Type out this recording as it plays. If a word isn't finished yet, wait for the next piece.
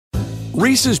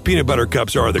Reese's peanut butter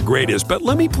cups are the greatest, but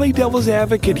let me play devil's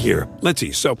advocate here. Let's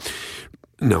see. So,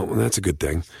 no, that's a good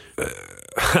thing.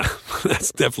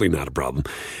 That's definitely not a problem.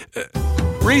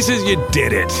 Reese's, you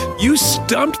did it. You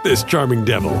stumped this charming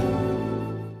devil.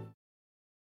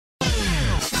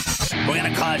 We're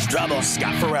going to cause trouble.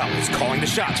 Scott Farrell is calling the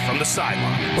shots from the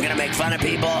sideline. We're going to make fun of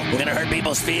people. We're going to hurt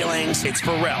people's feelings. It's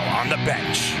Farrell on the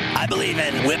bench. I believe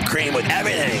in whipped cream with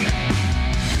everything.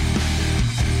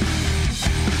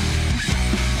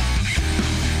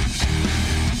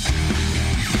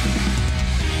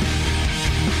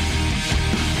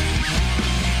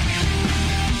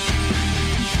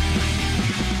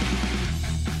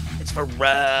 It's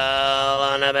Farrell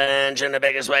on the bench in the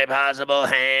biggest way possible,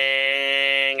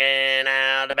 hanging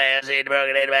out the bad seed,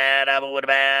 broken in bad apple with a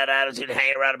bad attitude,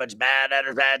 hanging around a bunch of bad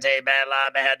attitudes, bad taste, bad lie,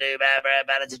 bad do, bad breath,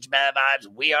 bad attention, bad vibes.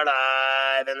 We are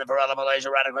live in the Farrell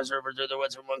Appalachian, right across the river through the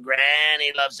woods from when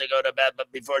Granny loves to go to bed, but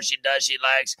before she does, she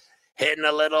likes hitting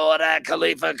a little of that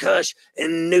Khalifa Kush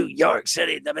in New York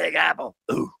City, the Big Apple.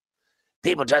 Ooh.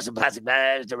 People dressed in plastic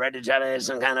bags, the red to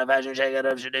some kind of fashion shake it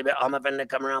up, should be all my friends that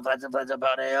come around, flats up,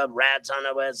 party up, rats on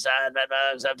the west side, bed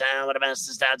bugs uptown, with a mess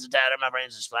of stats and tatter, my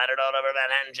brains are splattered all over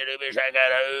Manhattan, should be shake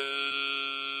it.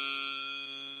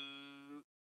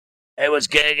 Hey, what's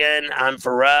giggin'? I'm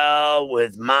Farrell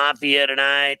with Mafia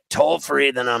tonight. Toll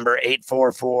free the number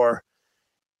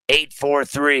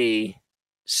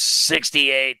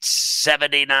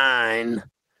 844-843-6879.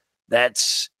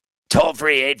 That's toll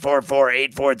free,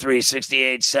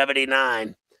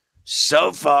 844-843-6879.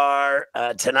 So far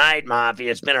tonight,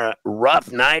 Mafia, it's been a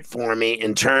rough night for me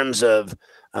in terms of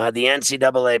the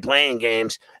NCAA playing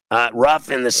games.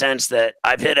 Rough in the sense that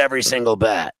I've hit every single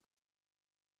bet.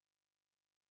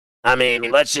 I mean,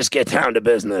 let's just get down to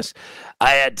business.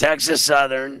 I had Texas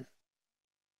Southern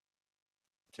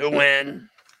to win,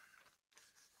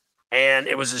 and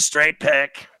it was a straight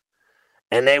pick,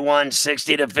 and they won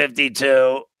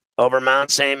 60-52. Over Mount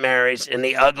St. Mary's in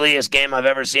the ugliest game I've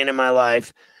ever seen in my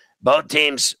life. Both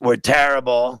teams were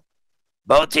terrible.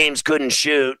 Both teams couldn't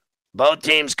shoot. Both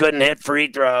teams couldn't hit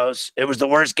free throws. It was the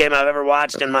worst game I've ever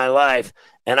watched in my life.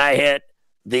 And I hit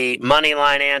the money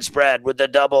line and spread with the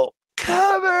double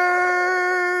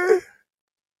cover.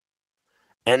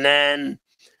 And then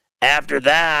after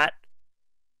that,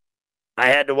 I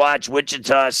had to watch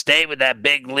Wichita State with that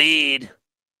big lead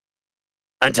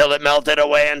until it melted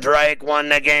away and Drake won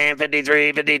the game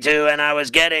 53-52, and I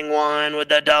was getting one with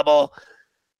the double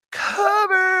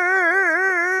cover.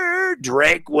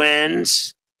 Drake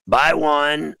wins by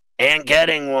one and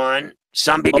getting one.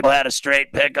 Some people had a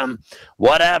straight pick 'em.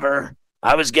 Whatever.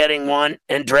 I was getting one,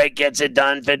 and Drake gets it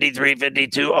done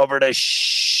 53-52 over the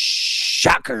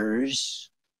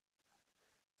Shockers.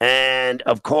 And,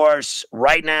 of course,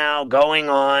 right now, going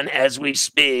on as we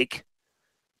speak,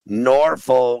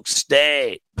 Norfolk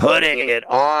State putting it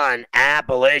on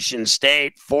Appalachian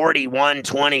State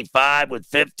 41-25 with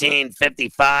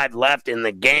 15:55 left in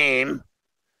the game.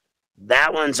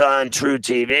 That one's on True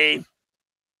TV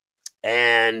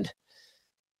and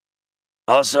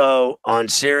also on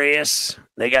Sirius.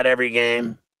 They got every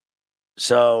game.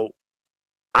 So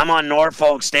I'm on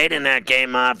Norfolk State in that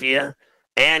game, Mafia,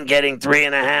 and getting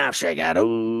 3.5. Shake out.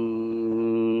 Ooh.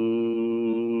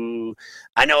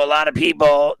 I know a lot of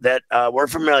people that we're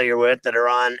familiar with that are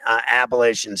on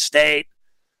Appalachian State.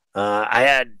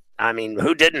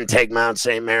 Who didn't take Mount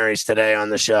St. Mary's today on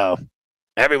the show?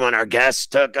 Everyone, our guests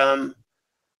took them.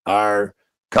 Our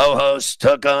co-hosts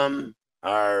took them.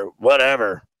 Our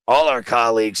whatever. All our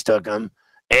colleagues took them.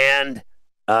 And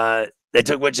they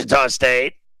took Wichita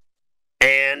State.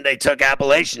 And they took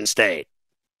Appalachian State.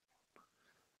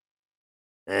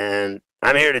 And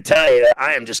I'm here to tell you,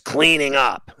 I am just cleaning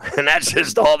up. And that's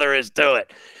just all there is to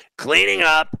it. Cleaning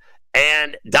up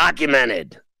and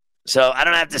documented. So I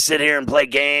don't have to sit here and play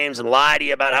games and lie to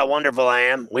you about how wonderful I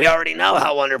am. We already know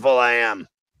how wonderful I am.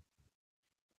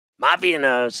 Mafia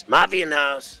knows. Mafia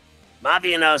knows.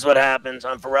 Mafia knows what happens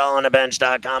on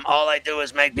FarrellOnTheBench.com. All I do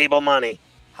is make people money.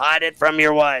 Hide it from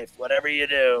your wife, whatever you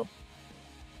do.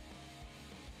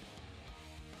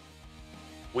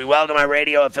 We welcome our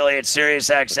radio affiliate,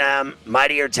 SiriusXM,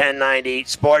 Mightier 1090,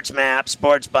 Sports Map,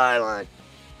 Sports Byline.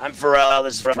 I'm Farrell.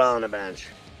 This is Farrell on the Bench.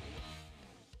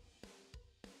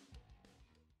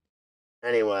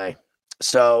 Anyway,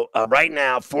 so right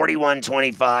now,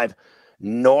 41-25,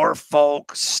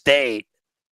 Norfolk State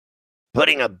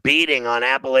putting a beating on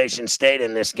Appalachian State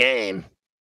in this game.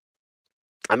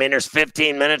 I mean, there's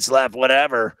 15 minutes left,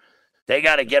 whatever. They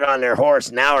got to get on their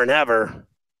horse now or never.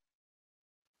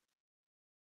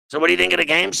 So what do you think of the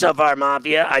game so far,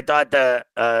 Mafia? I thought the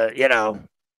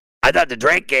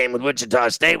Drake game with Wichita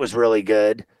State was really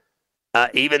good.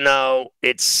 even though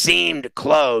it seemed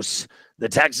close. The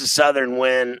Texas Southern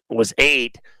win was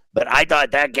 8, but I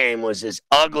thought that game was as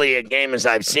ugly a game as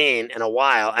I've seen in a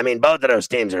while. I mean, both of those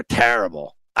teams are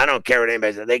terrible. I don't care what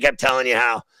anybody says. They kept telling you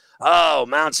how,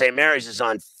 Mount St. Mary's is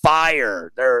on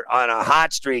fire. They're on a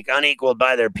hot streak, unequaled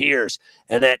by their peers,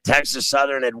 and that Texas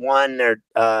Southern had won their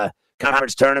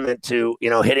conference tournament to,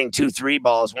 hitting 2 3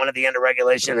 balls, one at the end of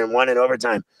regulation and one in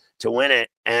overtime to win it.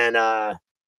 And I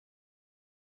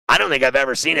don't think I've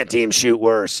ever seen a team shoot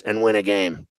worse and win a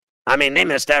game. I mean, they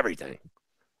missed everything.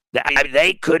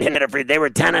 They couldn't hit a free. They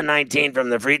were 10-19 from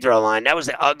the free throw line. That was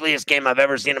the ugliest game I've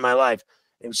ever seen in my life.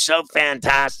 It was so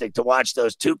fantastic to watch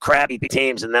those 2 crappy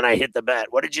teams, and then I hit the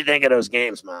bet. What did you think of those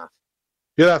games, Ma?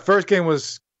 Yeah, that first game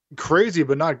was crazy,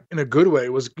 but not in a good way.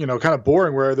 It was, kind of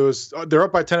boring where they're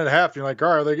up by 10.5. And you're like,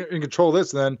 all right, they're in control of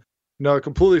this. And then, it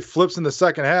completely flips in the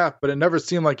second half, but it never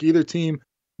seemed like either team,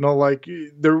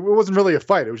 it wasn't really a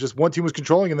fight. It was just one team was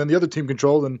controlling and then the other team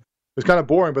controlled, and it was kind of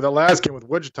boring. But that last game with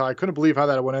Wichita, I couldn't believe how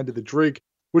that one ended. The Drake,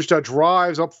 Wichita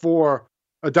drives up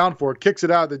down 4, kicks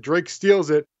it out. The Drake steals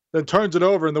it, then turns it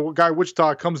over, and the guy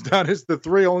Wichita comes down, hits the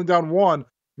 3, only down 1.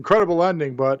 Incredible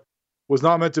ending, but was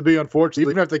not meant to be,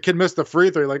 unfortunately. Even if the kid missed the free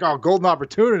throw, you're like, golden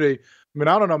opportunity. I mean,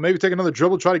 I don't know, maybe take another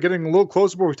dribble, try to get in a little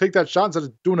closer before we take that shot instead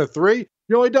of doing a 3.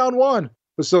 You're only down 1,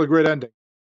 but still a great ending.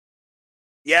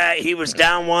 Yeah, he was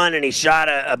down 1, and he shot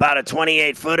about a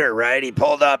 28-footer, right? He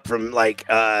pulled up from,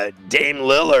 Dame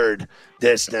Lillard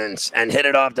distance and hit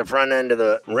it off the front end of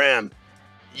the rim.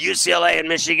 UCLA and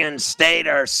Michigan State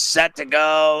are set to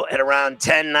go at around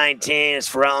 10:19. It's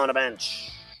Pharrell on the bench.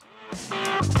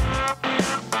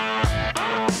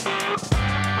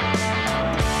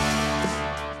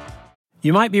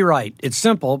 You might be right. It's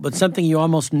simple, but something you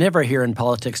almost never hear in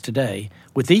politics today,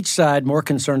 with each side more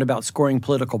concerned about scoring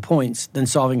political points than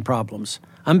solving problems.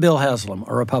 I'm Bill Haslam,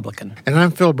 a Republican. And I'm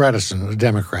Phil Bredesen, a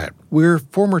Democrat. We're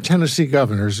former Tennessee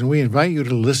governors, and we invite you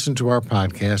to listen to our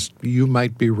podcast, You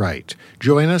Might Be Right.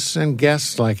 Join us and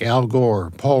guests like Al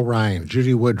Gore, Paul Ryan,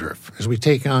 Judy Woodruff, as we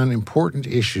take on important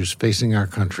issues facing our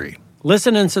country.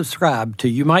 Listen and subscribe to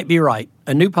You Might Be Right,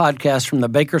 a new podcast from the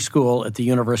Baker School at the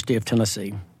University of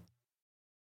Tennessee.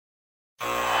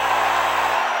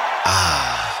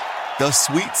 The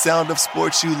sweet sound of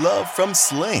sports you love from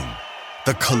Sling.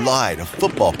 The collide of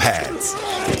football pads.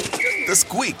 The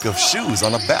squeak of shoes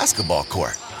on a basketball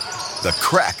court. The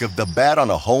crack of the bat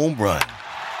on a home run.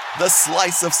 The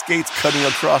slice of skates cutting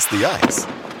across the ice.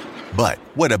 But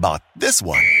what about this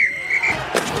one?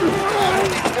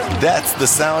 That's the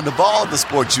sound of all the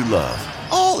sports you love,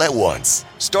 all at once.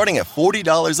 Starting at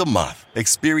 $40 a month.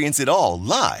 Experience it all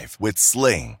live with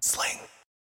Sling.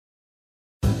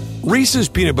 Reese's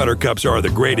Peanut Butter Cups are the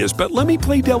greatest, but let me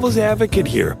play devil's advocate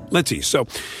here. Let's see. So,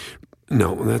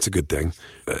 no, that's a good thing.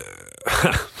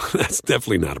 That's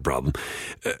definitely not a problem.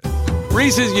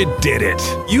 Reese's, you did it.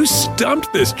 You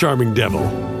stumped this charming devil.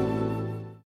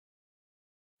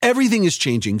 Everything is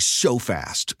changing so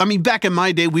fast. I mean, back in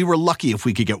my day, we were lucky if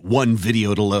we could get one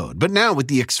video to load. But now with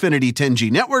the Xfinity 10G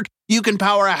network, you can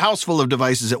power a house full of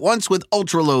devices at once with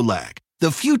ultra-low lag. The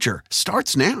future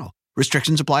starts now.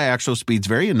 Restrictions apply. Actual speeds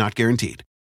vary and not guaranteed.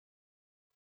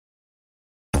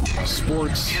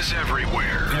 Sports is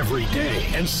everywhere, every day,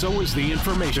 and so is the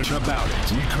information about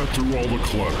it. We cut through all the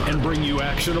clutter and bring you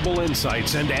actionable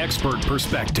insights and expert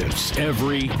perspectives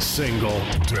every single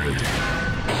day.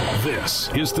 This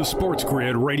is the Sports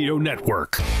Grid Radio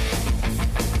Network.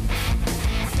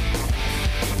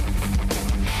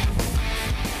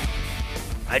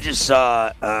 I just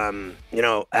saw,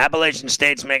 Appalachian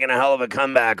State's making a hell of a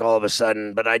comeback all of a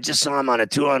sudden, but I just saw him on a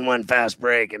 2-on-1 fast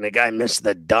break, and the guy missed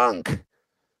the dunk.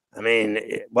 I mean,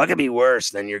 what could be worse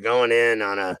than you're going in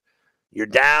you're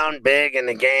down big in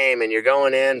the game, and you're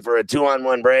going in for a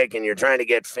 2-on-1 break, and you're trying to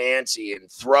get fancy and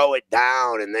throw it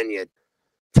down, and then you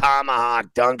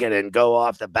tomahawk dunk it and go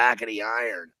off the back of the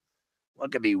iron.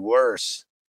 What could be worse?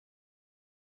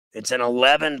 It's an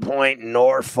 11-point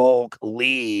Norfolk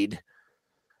lead.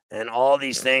 And all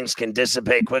these things can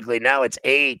dissipate quickly. Now it's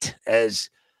 8 as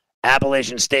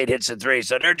Appalachian State hits a 3.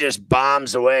 So they're just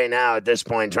bombs away now at this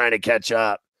point trying to catch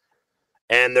up.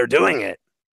 And they're doing it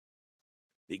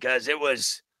because it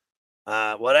was,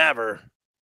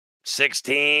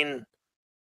 16.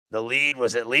 The lead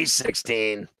was at least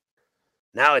 16.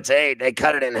 Now it's 8. They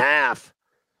cut it in half.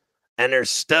 And there's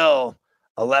still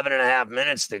 11 and a half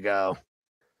minutes to go.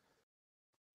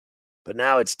 But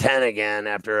now it's 10 again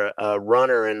after a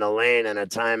runner in the lane and a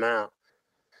timeout.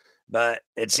 But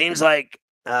it seems like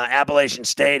Appalachian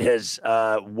State has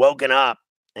woken up,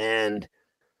 and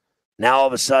now all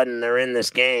of a sudden they're in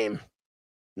this game.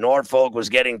 Norfolk was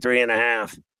getting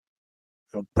 3.5.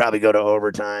 It'll probably go to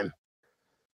overtime.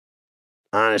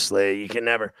 Honestly, you can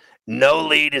never. No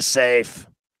lead is safe.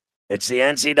 It's the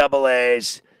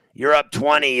NCAAs. You're up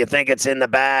 20. You think it's in the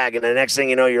bag, and the next thing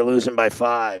you know, you're losing by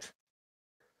 5.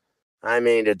 I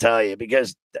mean, to tell you,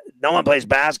 because no one plays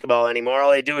basketball anymore.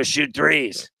 All they do is shoot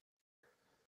threes.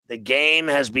 The game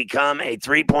has become a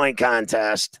 3-point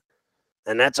contest,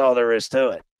 and that's all there is to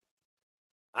it.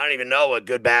 I don't even know what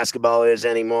good basketball is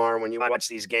anymore when you watch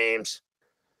these games.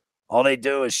 All they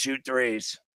do is shoot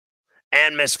threes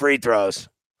and miss free throws.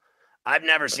 I've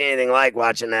never seen anything like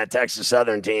watching that Texas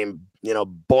Southern team,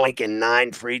 boinking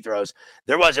 9 free throws.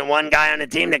 There wasn't one guy on the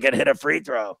team that could hit a free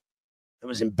throw. It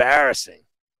was embarrassing.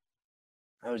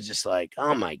 I was just like,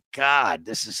 oh, my God,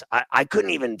 this is – I couldn't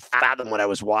even fathom what I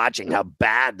was watching, how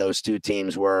bad those two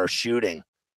teams were shooting.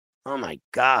 Oh, my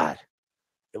God.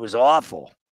 It was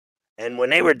awful. And when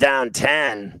they were down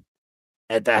 10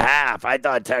 at the half, I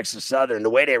thought Texas Southern, the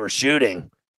way they were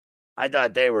shooting, I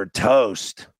thought they were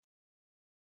toast.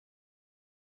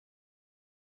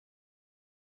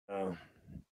 I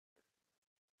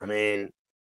mean,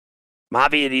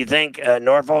 Mavi, do you think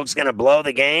Norfolk's going to blow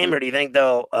the game, or do you think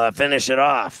they'll finish it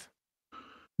off?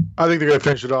 I think they're going to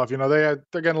finish it off. They're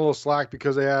getting a little slack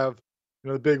because they have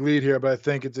the big lead here, but I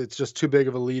think it's just too big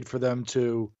of a lead for them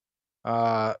to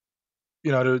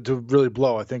to really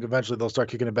blow. I think eventually they'll start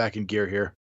kicking it back in gear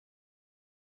here.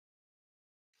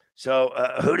 So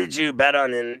who did you bet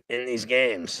on in these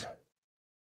games?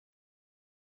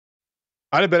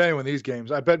 I didn't bet anyone in these games.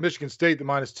 I bet Michigan State the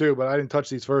 -2, but I didn't touch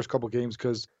these first couple games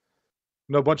because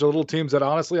a bunch of little teams that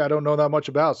honestly I don't know that much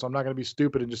about. So I'm not going to be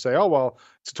stupid and just say, oh, well,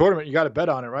 it's a tournament. You got to bet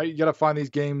on it, right? You got to find these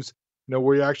games,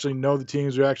 where you actually know the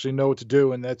teams, you actually know what to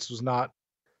do. And that was not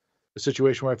a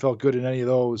situation where I felt good in any of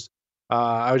those.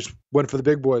 I just went for the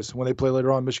big boys when they play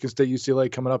later on. Michigan State, UCLA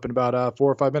coming up in about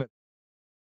 4 or 5 minutes.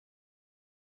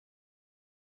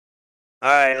 All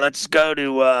right, let's go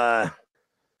to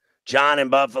John in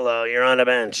Buffalo. You're on the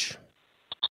bench.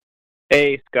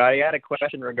 Hey, Scott, I had a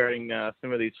question regarding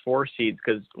some of these 4 seeds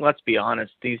because let's be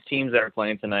honest, these teams that are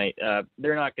playing tonight,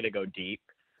 they're not going to go deep.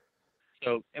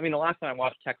 So, the last time I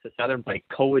watched Texas Southern play,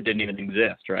 COVID didn't even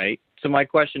exist, right? So my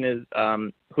question is,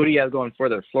 who do you have going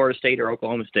further, Florida State or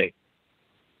Oklahoma State?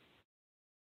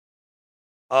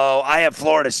 Oh, I have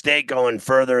Florida State going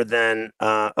further than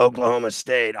Oklahoma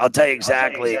State. I'll tell you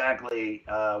exactly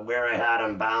where I had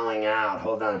them bowing out.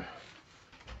 Hold on.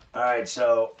 All right,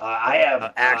 so I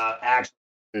have actually,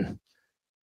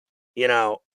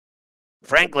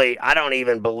 frankly, I don't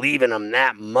even believe in them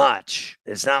that much.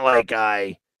 It's not like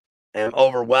I am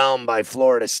overwhelmed by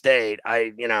Florida State.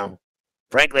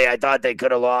 Frankly, I thought they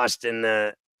could have lost in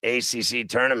the ACC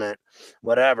tournament,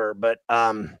 whatever. But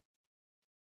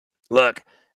look,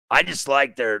 I just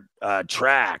like their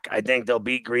track. I think they'll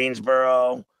beat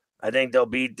Greensboro. I think they'll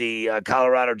beat the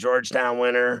Colorado Georgetown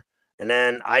winner. And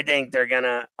then I think they're going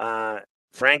to,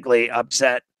 frankly,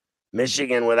 upset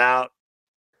Michigan without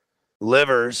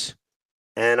Livers.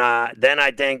 And then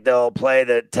I think they'll play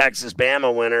the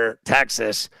Texas-Bama winner,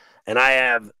 Texas. And I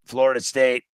have Florida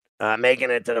State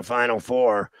making it to the Final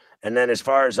Four. And then as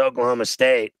far as Oklahoma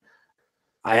State,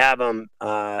 I have them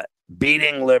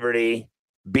beating Liberty,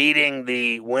 beating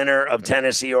the winner of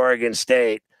Tennessee-Oregon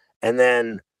State, and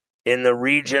then in the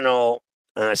regional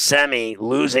semi,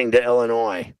 losing to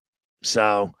Illinois.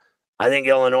 So I think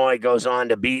Illinois goes on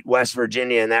to beat West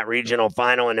Virginia in that regional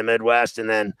final in the Midwest. And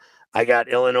then I got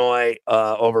Illinois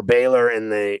over Baylor in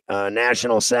the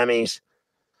national semis.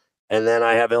 And then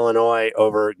I have Illinois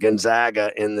over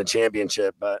Gonzaga in the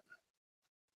championship. But,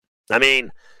 I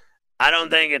don't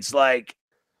think it's like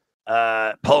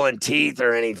pulling teeth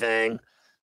or anything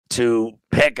to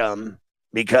pick them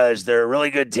because they're a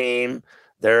really good team.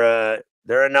 They're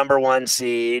a number 1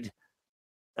 seed.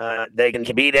 They can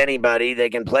beat anybody. They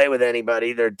can play with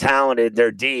anybody. They're talented.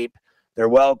 They're deep. They're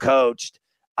well coached.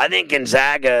 I think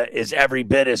Gonzaga is every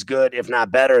bit as good, if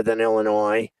not better, than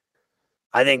Illinois.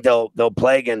 I think they'll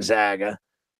play Gonzaga.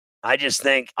 I just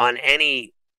think on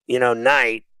any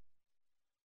night,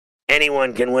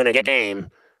 anyone can win a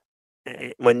game.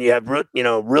 When you have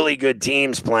really good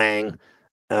teams playing,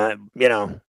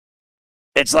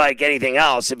 it's like anything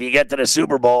else. If you get to the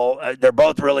Super Bowl, they're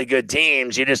both really good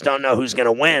teams. You just don't know who's going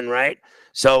to win, right?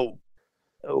 So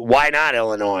why not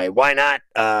Illinois? Why not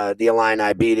the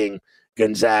Illini beating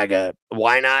Gonzaga?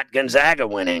 Why not Gonzaga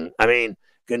winning?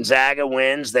 Gonzaga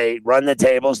wins. They run the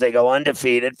tables. They go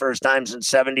undefeated. First time since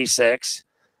 76,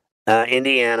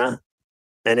 Indiana.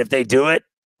 And if they do it,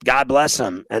 God bless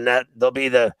them. And that they'll be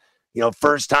the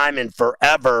first time in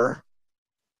forever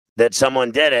that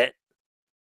someone did it.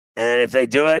 And if they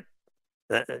do it,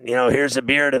 here's a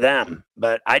beer to them.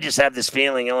 But I just have this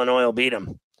feeling Illinois will beat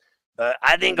them.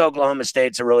 I think Oklahoma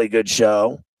State's a really good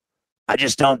show. I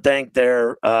just don't think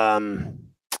they're,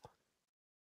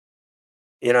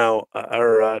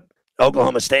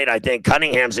 Oklahoma State, I think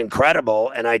Cunningham's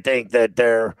incredible, and I think that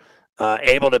they're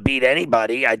able to beat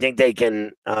anybody. I think they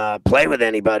can play with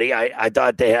anybody. I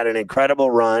thought they had an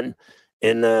incredible run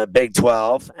in the Big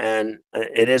 12, and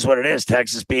it is what it is.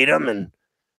 Texas beat them, and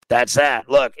that's that.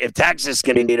 Look, if Texas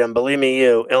can beat them, believe me,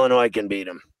 Illinois can beat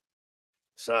them.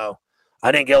 So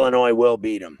I think Illinois will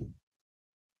beat them.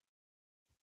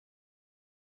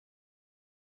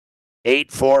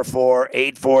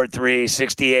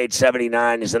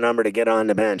 844-843-6879 is the number to get on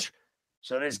the bench.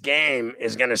 So this game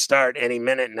is going to start any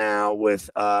minute now with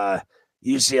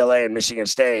UCLA and Michigan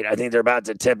State. I think they're about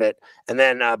to tip it. And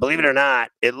then, believe it or not,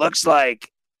 it looks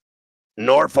like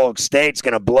Norfolk State's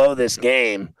going to blow this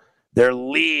game. Their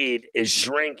lead is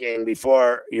shrinking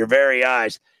before your very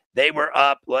eyes. They were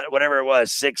up, whatever it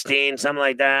was, 16, something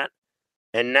like that.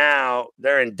 And now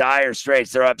they're in dire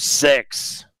straits. They're up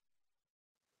 6.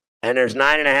 And there's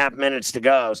 9.5 minutes to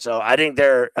go. So I think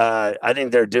they're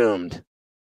doomed.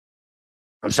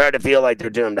 I'm starting to feel like they're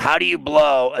doomed. How do you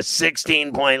blow a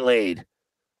 16-point lead?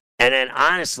 And then,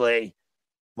 honestly,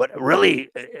 what really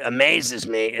amazes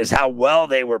me is how well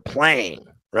they were playing,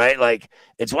 right? Like,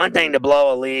 it's one thing to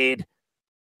blow a lead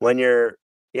when you're,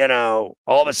 all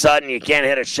of a sudden you can't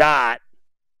hit a shot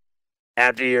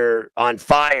after you're on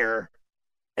fire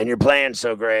and you're playing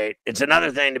so great. It's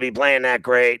another thing to be playing that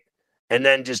great and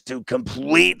then just to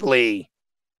completely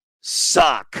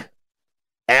suck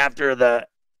after the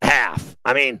half.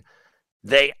 I mean,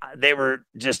 they were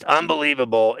just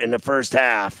unbelievable in the first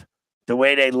half, the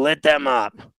way they lit them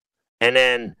up. And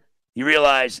then you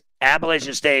realize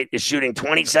Appalachian State is shooting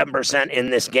 27% in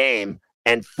this game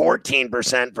and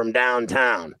 14% from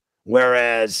downtown,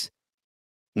 whereas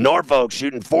Norfolk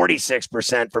shooting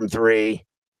 46% from 3.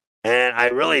 And I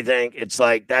really think it's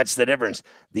like that's the difference.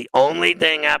 The only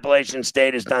thing Appalachian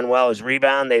State has done well is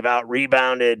rebound. They've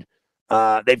out-rebounded.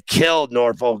 They've killed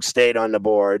Norfolk State on the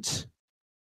boards.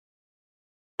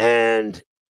 And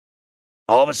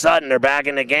all of a sudden, they're back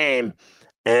in the game,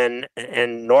 and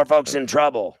Norfolk's in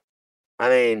trouble. I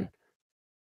mean,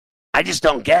 I just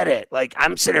don't get it. Like,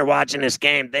 I'm sitting here watching this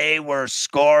game. They were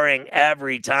scoring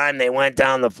every time they went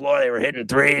down the floor. They were hitting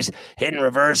threes, hitting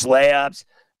reverse layups.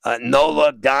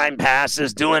 No-look dime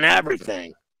passes, doing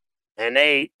everything. And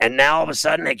now all of a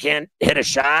sudden they can't hit a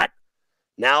shot.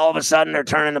 Now all of a sudden they're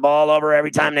turning the ball over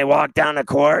every time they walk down the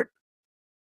court.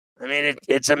 I mean,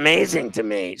 it's amazing to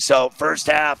me. So first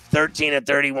half, 13 of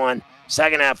 31.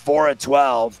 Second half, 4 of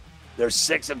 12. They're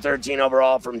 6 of 13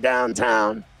 overall from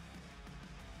downtown.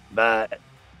 But,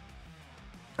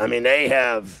 I mean, they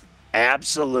have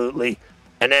absolutely...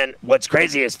 And then what's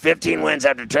crazy is 15 wins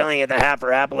after trailing at the half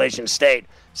for Appalachian State.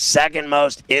 Second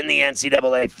most in the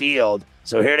NCAA field.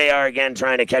 So here they are again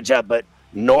trying to catch up, but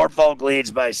Norfolk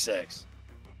leads by 6.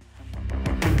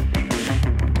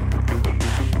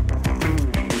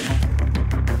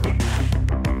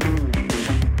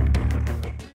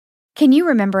 Can you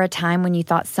remember a time when you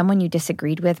thought someone you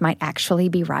disagreed with might actually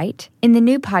be right? In the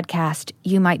new podcast,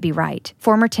 You Might Be Right,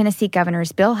 former Tennessee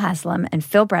Governors Bill Haslam and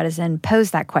Phil Bredesen pose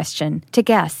that question to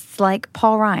guests like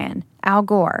Paul Ryan, Al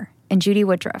Gore, and Judy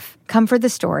Woodruff. Come for the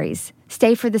stories,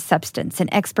 stay for the substance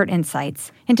and expert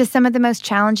insights into some of the most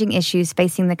challenging issues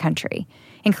facing the country,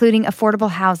 including affordable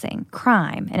housing,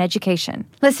 crime, and education.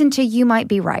 Listen to You Might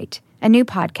Be Right, a new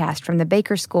podcast from the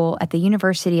Baker School at the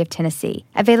University of Tennessee,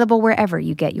 available wherever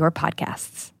you get your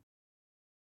podcasts.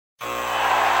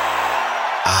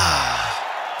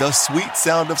 Ah, the sweet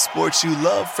sound of sports you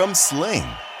love from Sling.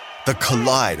 The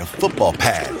collide of football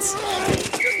pads.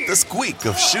 The squeak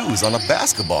of shoes on a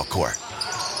basketball court.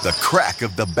 The crack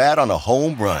of the bat on a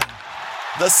home run.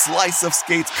 The slice of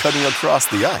skates cutting across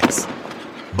the ice.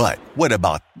 But what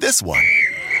about this one?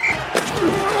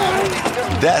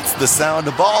 That's the sound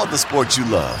of all the sports you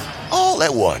love, all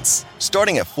at once.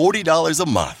 Starting at $40 a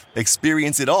month.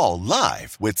 Experience it all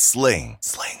live with Sling.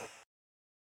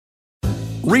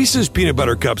 Reese's peanut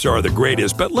butter cups are the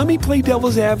greatest, but let me play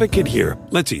devil's advocate here.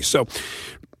 Let's see. So,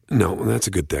 no, that's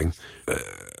a good thing.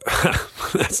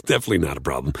 That's definitely not a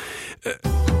problem.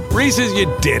 Reese's,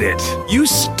 you did it. You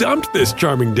stumped this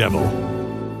charming devil.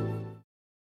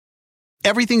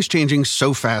 Everything's changing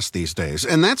so fast these days,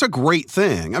 and that's a great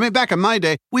thing. I mean, back in my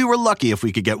day, we were lucky if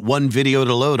we could get one video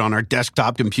to load on our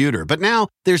desktop computer. But now,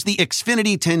 there's the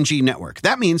Xfinity 10G network.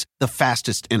 That means the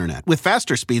fastest internet, with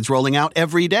faster speeds rolling out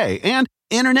every day, and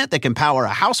internet that can power a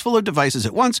house full of devices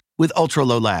at once with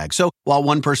ultra-low lag. So while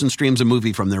one person streams a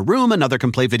movie from their room, another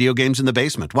can play video games in the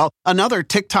basement, while another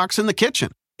TikToks in the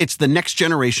kitchen. It's the next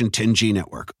generation 10G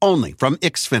network, only from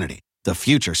Xfinity. The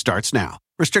future starts now.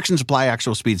 Restrictions apply.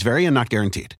 Actual speeds vary and not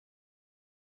guaranteed.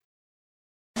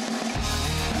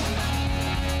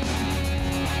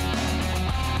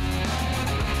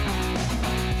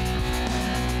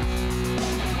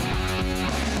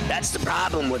 That's the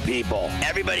problem with people.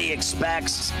 Everybody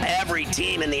expects every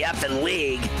team in the effing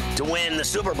league to win the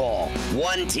Super Bowl.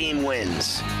 One team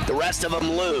wins. The rest of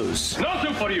them lose.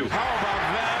 Nothing for you. How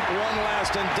about that? One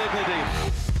last indignity.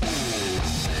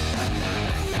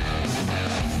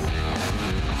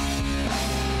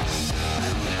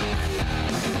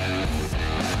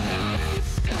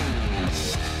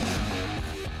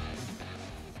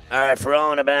 All right, for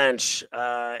on the bench,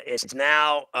 it's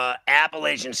now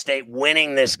Appalachian State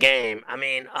winning this game. I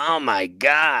mean, oh my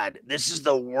God, this is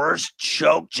the worst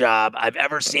choke job I've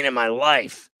ever seen in my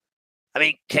life. I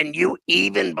mean, can you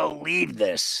even believe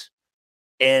this?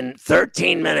 In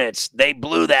 13 minutes, they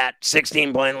blew that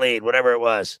 16-point lead, whatever it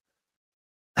was.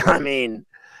 I mean,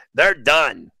 they're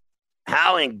done.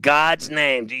 How in God's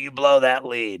name do you blow that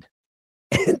lead?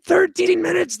 In 13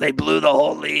 minutes, they blew the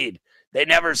whole lead. They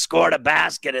never scored a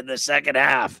basket in the second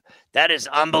half. That is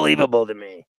unbelievable to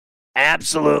me.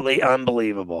 Absolutely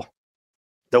unbelievable.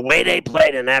 The way they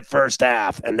played in that first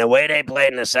half and the way they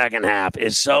played in the second half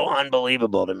is so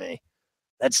unbelievable to me.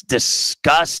 That's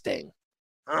disgusting.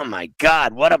 Oh, my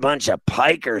God. What a bunch of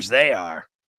pikers they are.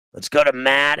 Let's go to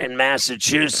Matt in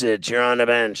Massachusetts. You're on the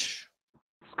bench.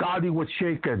 Scotty was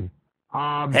shaken.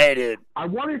 Hey, dude. I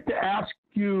wanted to ask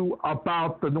you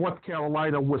about the North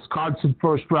Carolina-Wisconsin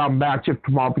first-round matchup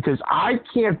tomorrow because I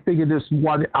can't figure this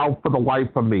one out for the life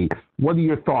of me. What are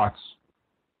your thoughts?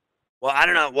 Well, I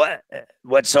don't know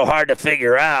what's so hard to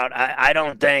figure out. I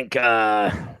don't think,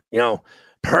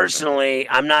 personally,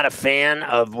 I'm not a fan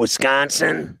of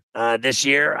Wisconsin this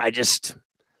year. I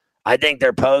think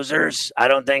they're posers. I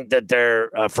don't think that they're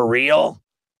for real.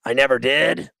 I never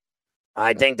did.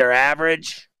 I think they're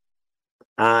average.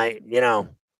 I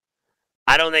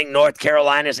don't think North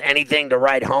Carolina's anything to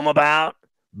write home about,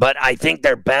 but I think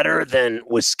they're better than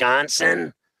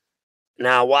Wisconsin.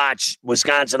 Now watch,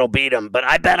 Wisconsin will beat them, but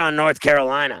I bet on North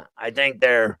Carolina. I think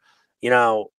they're,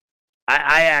 I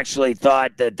actually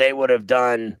thought that they would have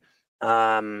done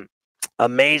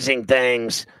amazing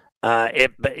things.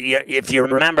 If you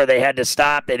remember, they had to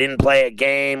stop. They didn't play a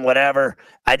game, whatever.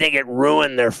 I think it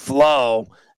ruined their flow.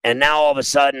 And now all of a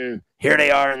sudden, here they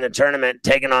are in the tournament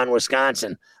taking on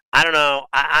Wisconsin. I don't know.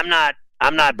 I'm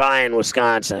not buying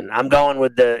Wisconsin. I'm going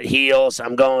with the Heels.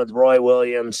 I'm going with Roy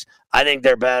Williams. I think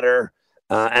they're better,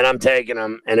 and I'm taking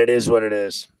them, and it is what it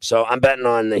is. So I'm betting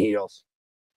on the Heels.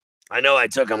 I know I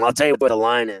took them. I'll tell you what the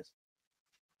line is.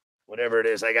 Whatever it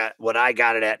is, I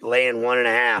got it at laying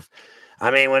 1.5.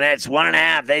 I mean, when it's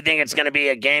 1.5, they think it's going to be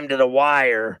a game to the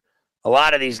wire. A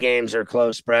lot of these games are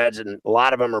close spreads, and a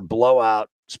lot of them are blowout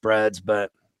spreads,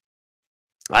 but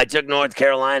I took North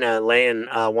Carolina laying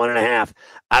 1.5.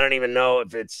 I don't even know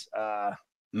if it's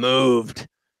moved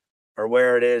or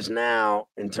where it is now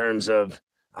in terms of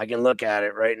I can look at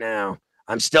it right now.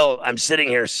 I'm sitting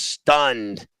here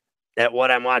stunned at what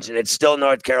I'm watching. It's still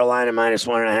North Carolina minus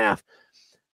 1.5.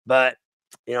 But,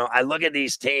 I look at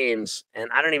these teams and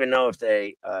I don't even know if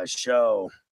they show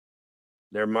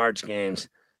their March games.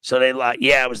 So it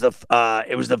was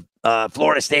the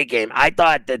Florida State game. I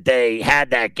thought that they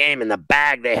had that game in the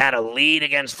bag. They had a lead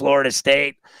against Florida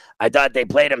State. I thought they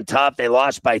played them tough. They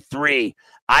lost by 3.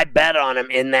 I bet on them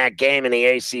in that game in the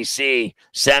ACC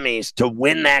semis to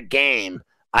win that game.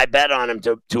 I bet on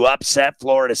them to upset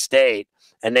Florida State,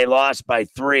 and they lost by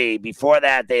 3. Before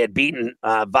that, they had beaten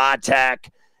Vatech,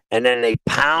 and then they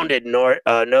pounded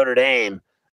Notre Dame.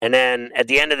 And then at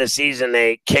the end of the season,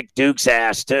 they kicked Duke's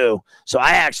ass, too. So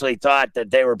I actually thought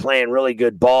that they were playing really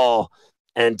good ball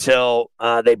until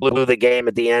they blew the game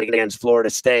at the end against Florida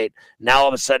State. Now, all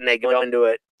of a sudden, they go into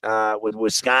it with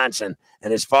Wisconsin.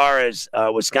 And as far as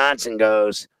Wisconsin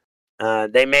goes,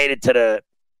 they made it to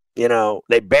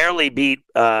they barely beat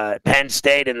Penn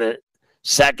State in the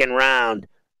second round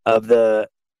of the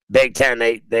Big Ten.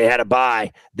 They had a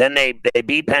bye. Then they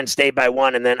beat Penn State by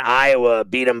 1, and then Iowa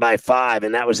beat them by 5,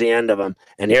 and that was the end of them.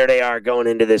 And here they are going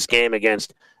into this game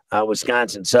against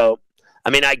Wisconsin. So, I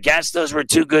mean, I guess those were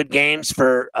 2 good games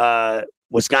for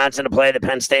Wisconsin to play the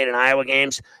Penn State and Iowa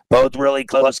games, both really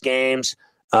close games.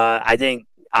 I think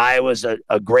Iowa's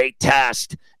a great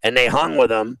test, and they hung with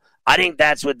them. I think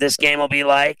that's what this game will be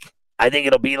like. I think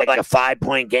it'll be like a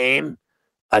 5-point game.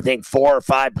 I think 4 or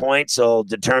 5 points will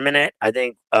determine it. I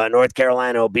think North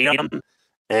Carolina will beat them.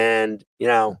 And,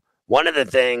 one of the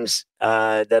things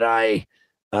that I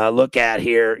look at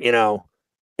here,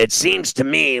 it seems to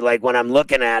me like when I'm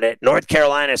looking at it, North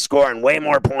Carolina is scoring way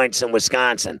more points than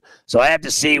Wisconsin. So I have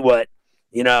to see what,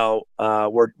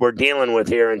 we're dealing with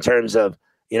here in terms of,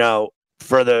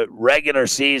 for the regular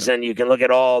season, you can look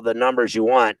at all the numbers you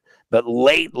want. But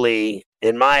lately,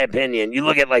 in my opinion, you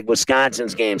look at like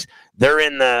Wisconsin's games, they're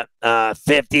in the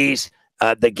 50s.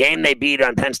 The game they beat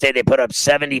on Penn State, they put up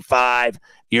 75.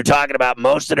 You're talking about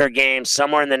most of their games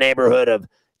somewhere in the neighborhood of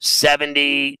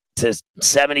 70 to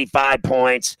 75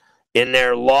 points. In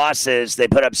their losses, they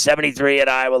put up 73 at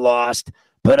Iowa, lost,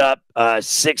 put up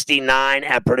 69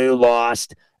 at Purdue,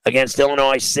 lost, against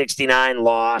Illinois, 69,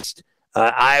 lost,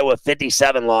 Iowa,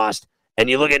 57, lost. And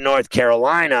you look at North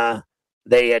Carolina,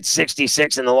 they had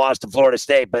 66 in the loss to Florida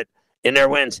State, but in their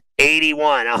wins,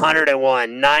 81,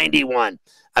 101, 91.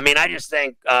 I mean, I just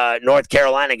think North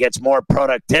Carolina gets more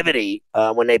productivity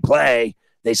when they play.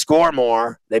 They score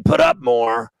more, they put up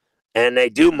more, and they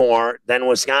do more than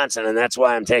Wisconsin, and that's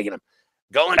why I'm taking them.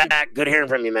 Going back, good hearing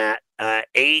from you, Matt. I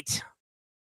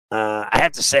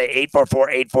have to say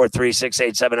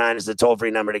 844-843-6879 is the toll-free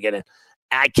number to get in.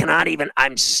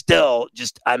 I'm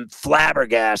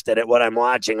flabbergasted at what I'm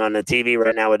watching on the TV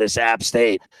right now with this App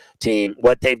State team,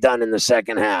 what they've done in the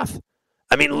second half.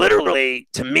 I mean, literally,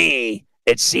 to me,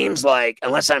 it seems like,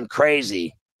 unless I'm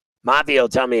crazy, Mafia will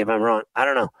tell me if I'm wrong. I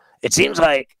don't know. It seems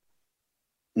like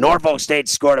Norfolk State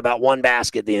scored about one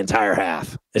basket the entire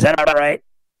half. Is that about right?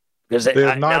 Because they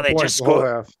have 9 points just scored. The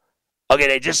whole half. Okay,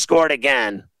 they just scored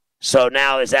again. So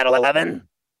now is that 11?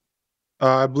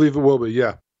 I believe it will be.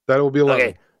 Yeah, that will be 11.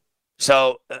 Okay,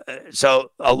 so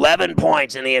 11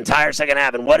 points in the entire second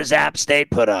half. And what does App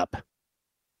State put up?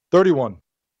 31.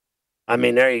 I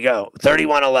mean, there you go.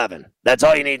 31-11. That's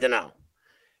all you need to know.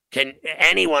 Can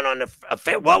anyone on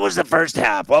what was the first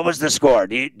half? What was the score?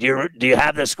 Do you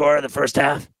have the score of the first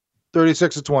half?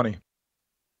 36-20.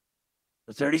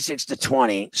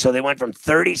 36-20. So they went from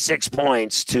 36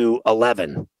 points to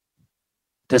 11.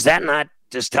 Does that not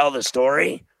just tell the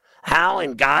story? How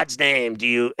in God's name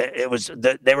they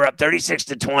were up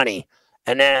 36-20,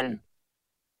 and then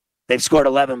they've scored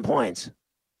 11 points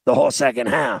the whole second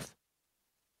half.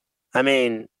 I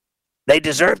mean, they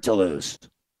deserve to lose.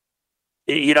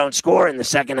 You don't score in the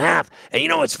second half. And you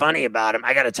know what's funny about them,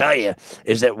 I got to tell you,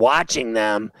 is that watching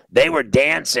them, they were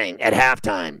dancing at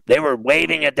halftime. They were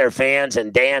waving at their fans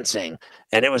and dancing.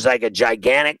 And it was like a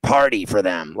gigantic party for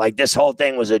them. Like this whole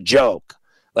thing was a joke.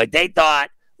 Like they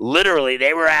thought, literally,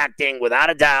 they were acting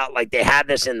without a doubt like they had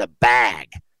this in the bag.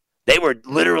 They were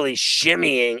literally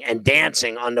shimmying and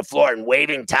dancing on the floor and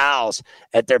waving towels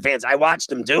at their fans. I watched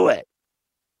them do it.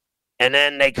 And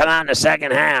then they come out in the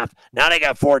second half. Now they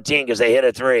got 14 because they hit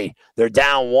a 3. They're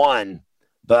down 1,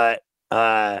 but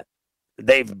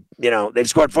they've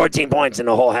scored 14 points in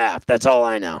the whole half. That's all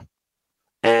I know.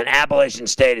 And Appalachian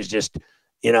State has just,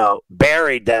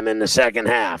 buried them in the second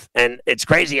half. And it's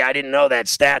crazy. I didn't know that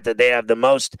stat that they have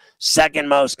the second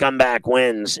most comeback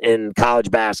wins in college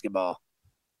basketball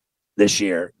this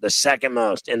year. The second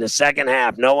most. In the second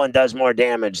half, no one does more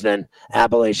damage than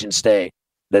Appalachian State.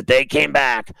 That they came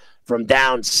back from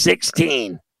down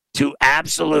 16 to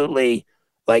absolutely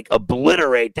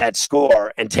obliterate that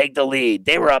score and take the lead.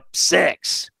 They were up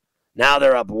 6. Now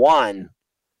they're up 1.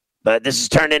 But this has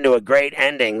turned into a great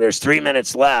ending. There's 3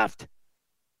 minutes left.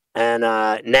 And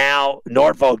now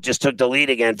Norfolk just took the lead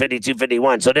again,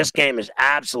 52-51. So this game is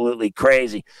absolutely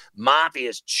crazy. Mafia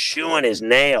is chewing his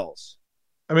nails.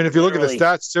 I mean, if you look at the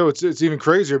stats, too, it's even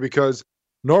crazier because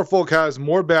Norfolk has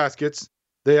more baskets.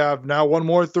 They have now one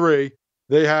more 3.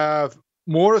 They have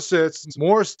more assists,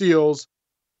 more steals.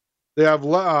 They have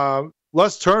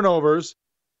less turnovers.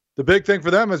 The big thing for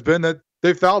them has been that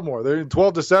they've fouled more. They're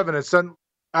 12-7. It's sent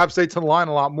App State to the line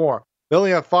a lot more. They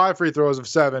only have 5 free throws of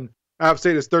 7. App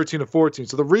State is 13-14.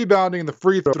 So the rebounding and the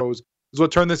free throws is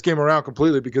what turned this game around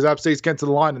completely because App State's getting to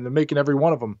the line and they're making every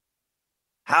one of them.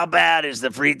 How bad is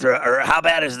the free throw, or how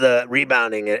bad is the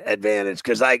rebounding advantage?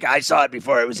 Because I saw it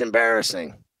before. It was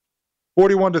embarrassing.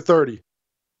 41-30.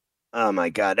 Oh, my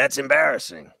God. That's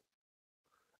embarrassing.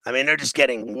 I mean, they're just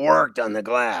getting worked on the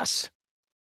glass.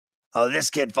 Oh, this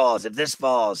kid falls. If this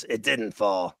falls, it didn't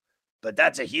fall. But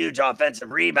that's a huge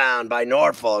offensive rebound by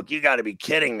Norfolk. You got to be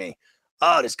kidding me.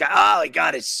 Oh, this guy, he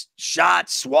got his shot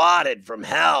swatted from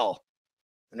hell.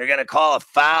 And they're going to call a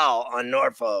foul on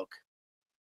Norfolk.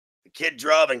 The kid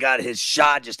drove and got his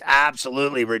shot just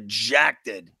absolutely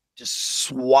rejected, just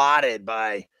swatted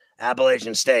by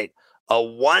Appalachian State. A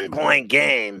 1-point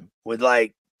game with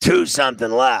like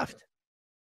 2-something left.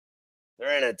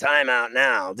 They're in a timeout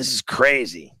now. This is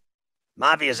crazy.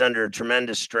 Mafia's under a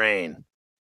tremendous strain.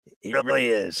 He really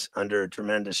is under a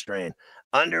tremendous strain.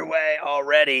 Underway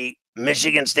already.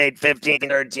 Michigan State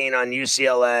 15-13 on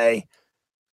UCLA.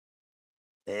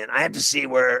 And I have to see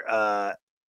where, I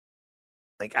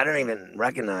don't even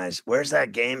recognize. Where's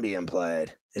that game being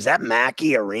played? Is that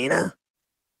Mackey Arena?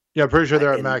 Yeah, I'm pretty sure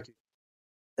they're at Mackey.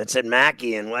 That's at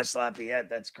Mackey in West Lafayette.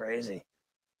 That's crazy.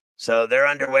 So they're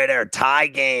underway there. Tie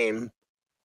game.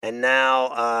 And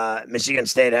now Michigan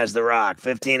State has the rock.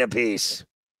 15 apiece.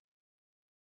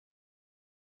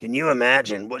 Can you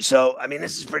imagine? So, I mean,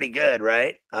 this is pretty good,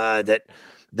 right? That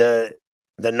the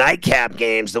nightcap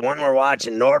games, the one we're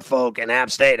watching, Norfolk and App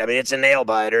State, I mean, it's a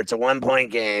nail-biter. It's a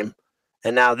 1-point game.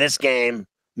 And now this game,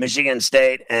 Michigan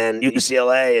State and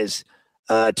UCLA is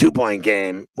a 2-point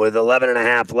game with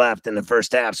 11.5 left in the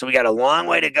first half. So we got a long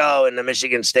way to go in the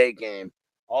Michigan State game.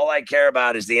 All I care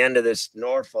about is the end of this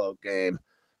Norfolk game.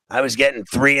 I was getting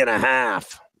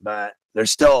 3.5, but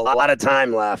there's still a lot of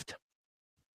time left.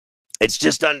 It's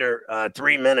just under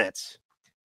 3 minutes.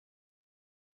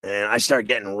 And I start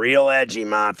getting real edgy,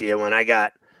 Mafia, when I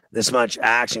got this much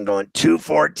action going.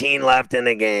 2:14 left in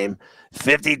the game.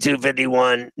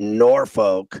 52-51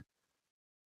 Norfolk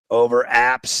over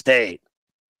App State.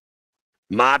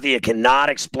 Mafia cannot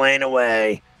explain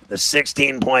away the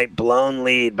 16-point blown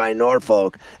lead by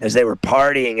Norfolk as they were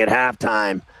partying at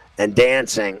halftime and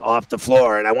dancing off the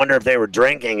floor. And I wonder if they were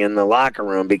drinking in the locker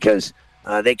room because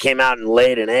they came out and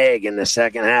laid an egg in the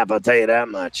second half. I'll tell you that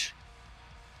much.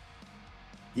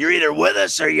 You're either with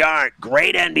us or you aren't.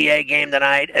 Great NBA game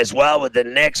tonight as well with the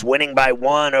Knicks winning by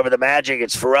 1 over the Magic.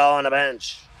 It's Pharrell on the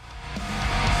bench.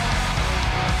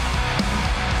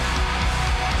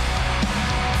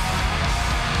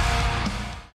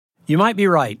 You might be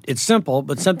right. It's simple,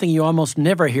 but something you almost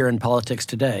never hear in politics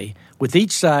today, with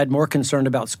each side more concerned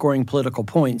about scoring political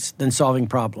points than solving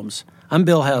problems. I'm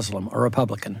Bill Haslam, a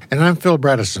Republican. And I'm Phil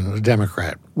Bredesen, a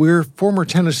Democrat. We're former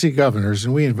Tennessee governors,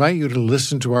 and we invite you to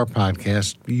listen to our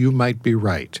podcast, You Might Be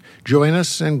Right. Join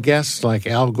us and guests like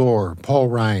Al Gore, Paul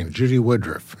Ryan, Judy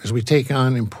Woodruff, as we take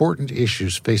on important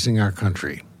issues facing our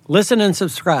country. Listen and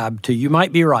subscribe to You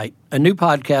Might Be Right, a new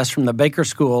podcast from the Baker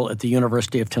School at the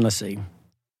University of Tennessee.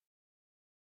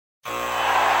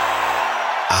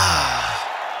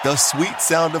 The sweet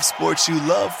sound of sports you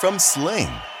love from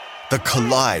Sling. The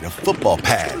collide of football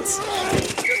pads.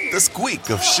 The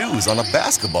squeak of shoes on a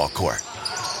basketball court.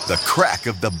 The crack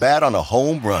of the bat on a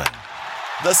home run.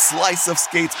 The slice of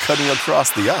skates cutting across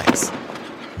the ice.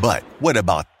 But what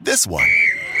about this one?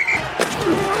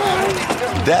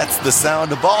 That's the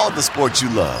sound of all the sports you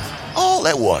love, all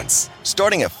at once.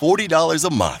 Starting at $40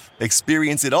 a month.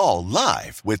 Experience it all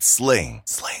live with Sling.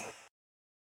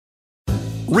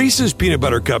 Reese's Peanut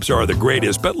Butter Cups are the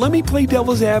greatest, but let me play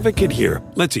devil's advocate here.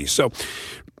 Let's see. So,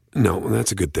 no,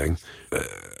 that's a good thing.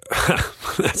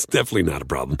 That's definitely not a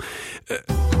problem.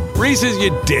 Reese's, you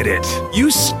did it.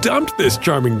 You stumped this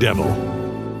charming devil.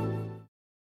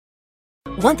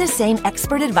 Want the same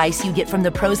expert advice you get from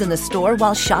the pros in the store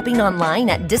while shopping online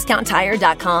at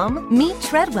DiscountTire.com? Meet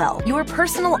Treadwell, your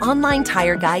personal online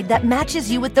tire guide that matches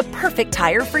you with the perfect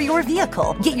tire for your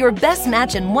vehicle. Get your best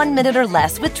match in 1 minute or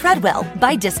less with Treadwell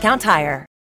by Discount Tire.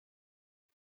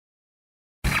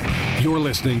 You're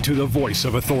listening to the voice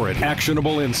of authority.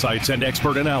 Actionable insights and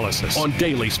expert analysis on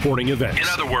daily sporting events. In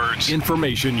other words,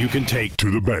 information you can take to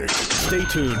the bank. Stay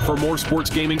tuned for more sports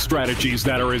gaming strategies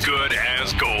that are as good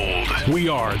as gold. We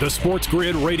are the Sports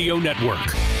Grid Radio Network.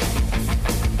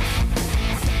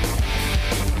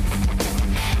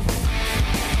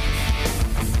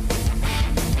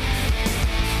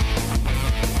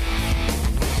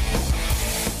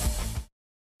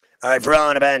 All right, Pharrell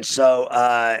on the bench. So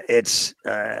it's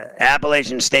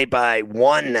Appalachian State by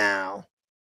 1 now.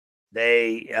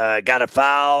 They got a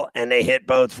foul, and they hit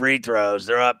both free throws.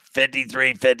 They're up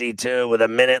 53-52 with a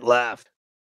minute left.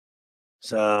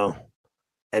 So,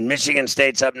 and Michigan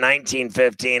State's up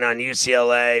 19-15 on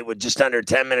UCLA with just under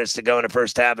 10 minutes to go in the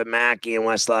first half at Mackey in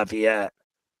West Lafayette.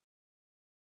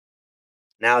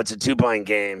 Now it's a 2-point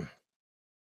game,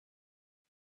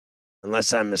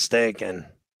 unless I'm mistaken.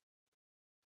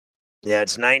 Yeah,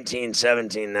 it's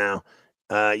 19-17 now.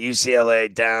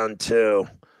 UCLA down 2.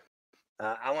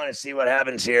 I want to see what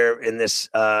happens here in this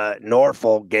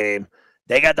Norfolk game.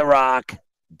 They got the rock,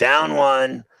 down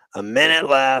 1, a minute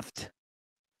left.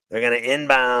 They're going to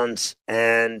inbounds,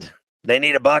 and they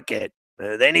need a bucket.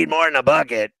 They need more than a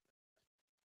bucket.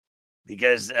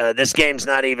 because this game's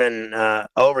not even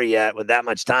over yet with that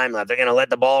much time left. They're going to let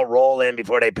the ball roll in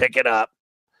before they pick it up.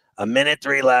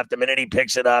 1:03 left. The minute he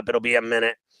picks it up, it'll be a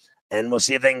minute, and we'll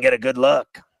see if they can get a good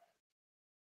look.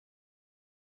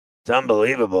 It's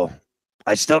unbelievable.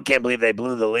 I still can't believe they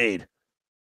blew the lead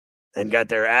and got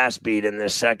their ass beat in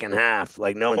this second half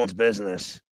like no one's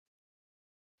business.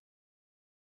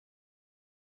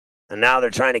 And now they're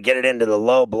trying to get it into the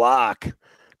low block.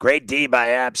 Great D by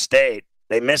App State.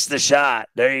 They missed the shot.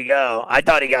 There you go. I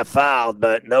thought he got fouled,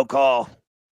 but no call.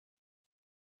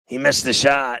 He missed the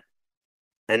shot.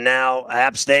 And now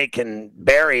App State can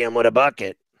bury him with a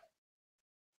bucket.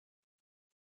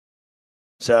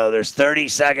 So there's 30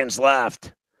 seconds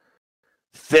left.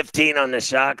 15 on the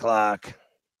shot clock.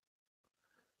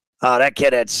 Oh, that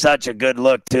kid had such a good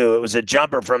look too. It was a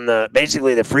jumper from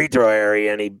basically the free throw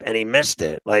area, and he missed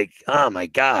it. Like, oh my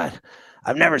God,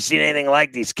 I've never seen anything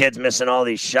like these kids missing all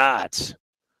these shots.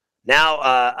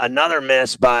 Now another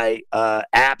miss by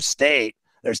App State.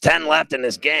 There's 10 left in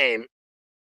this game,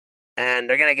 and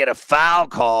they're gonna get a foul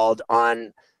called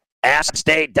on App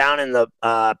State down in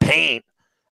the paint.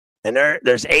 And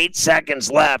there's 8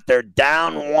 seconds left. They're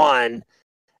down 1,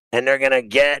 and they're gonna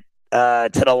get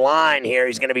to the line here.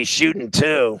 He's going to be shooting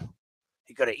 2.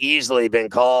 He could have easily been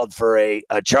called for a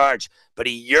charge, but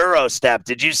he Euro stepped.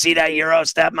 Did you see that Euro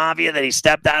step, Mafia, that he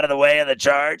stepped out of the way of the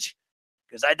charge?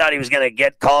 Because I thought he was going to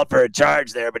get called for a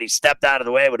charge there, but he stepped out of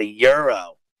the way with a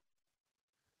Euro.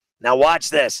 Now watch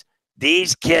this.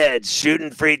 These kids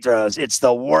shooting free throws, it's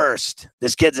the worst.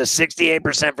 This kid's a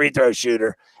 68% free throw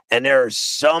shooter, and there's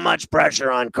so much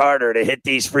pressure on Carter to hit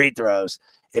these free throws.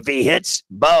 If he hits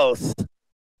both,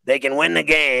 they can win the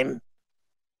game.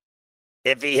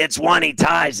 If he hits one, he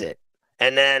ties it.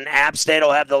 And then App State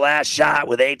will have the last shot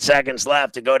with 8 seconds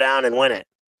left to go down and win it.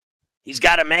 He's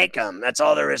got to make them. That's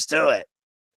all there is to it.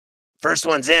 First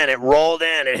one's in. It rolled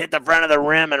in. It hit the front of the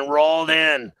rim and rolled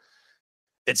in.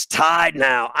 It's tied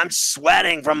now. I'm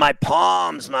sweating from my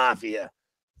palms, Mafia.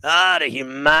 Ah, the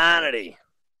humanity.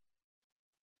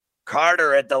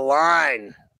 Carter at the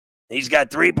line. He's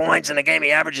got 3 points in the game.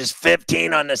 He averages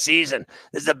 15 on the season.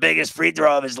 This is the biggest free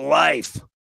throw of his life.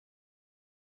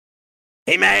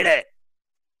 He made it.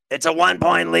 It's a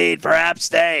 1-point lead for App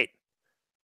State.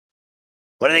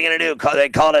 What are they going to do? They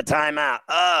called a timeout.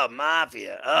 Oh,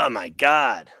 Mafia. Oh, my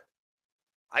God.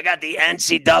 I got the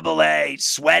NCAA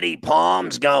sweaty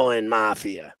palms going,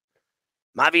 Mafia.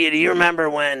 Mafia, do you remember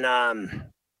when,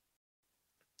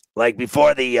 like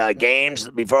before the games,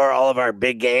 before all of our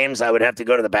big games, I would have to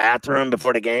go to the bathroom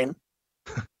before the game?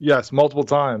 Yes, multiple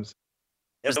times.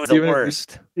 It was the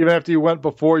worst. Even after you went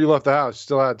before you left the house, you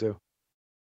still had to.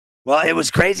 Well, it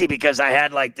was crazy because I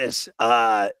had like this,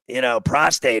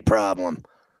 prostate problem.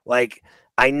 Like,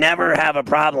 I never have a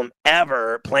problem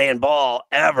ever playing ball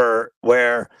ever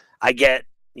where I get,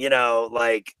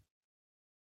 I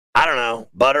don't know,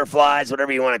 butterflies,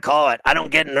 whatever you want to call it. I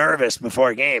don't get nervous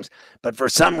before games. But for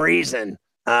some reason,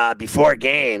 before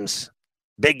games,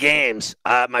 big games,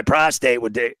 my prostate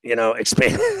would,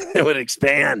 expand. It would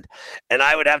expand. And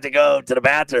I would have to go to the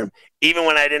bathroom, even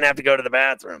when I didn't have to go to the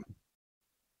bathroom.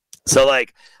 So,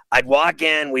 I'd walk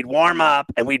in, we'd warm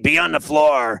up, and we'd be on the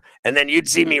floor, and then you'd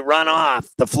see me run off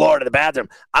the floor to the bathroom.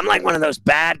 I'm like one of those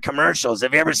bad commercials.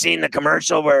 Have you ever seen the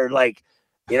commercial where,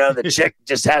 the chick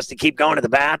just has to keep going to the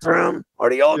bathroom, or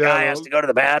the old guy has to go to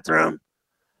the bathroom?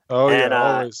 Oh, and,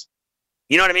 always.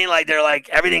 You know what I mean? They're like,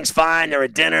 everything's fine. They're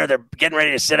at dinner. They're getting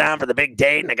ready to sit down for the big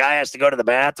date, and the guy has to go to the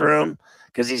bathroom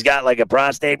because he's got, a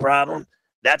prostate problem.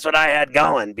 That's what I had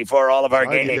going before all of our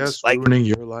games. Ruining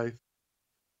your life.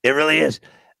 It really is.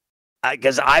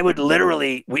 Because I would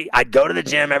literally, I'd go to the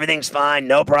gym, everything's fine,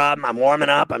 no problem. I'm warming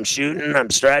up, I'm shooting, I'm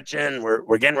stretching,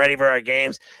 we're getting ready for our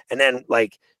games. And then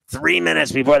 3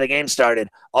 minutes before the game started,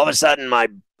 all of a sudden my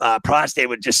prostate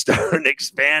would just start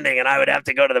expanding and I would have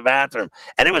to go to the bathroom.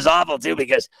 And it was awful too,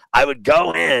 because I would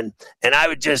go in and I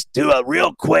would just do a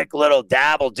real quick little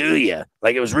dabble do ya.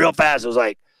 It was real fast. It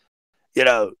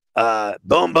was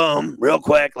boom, boom, real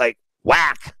quick,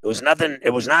 whack. It was nothing. It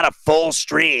was not a full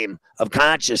stream of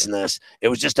consciousness. It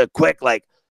was just a quick, and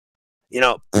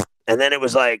then it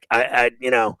was I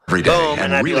every day, boom,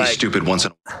 and I'd really be stupid once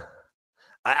in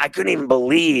I couldn't even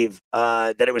believe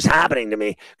that it was happening to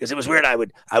me, because it was weird. I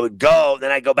would go,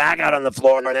 then I'd go back out on the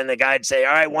floor, and then the guy'd say,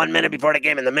 all right, 1 minute before the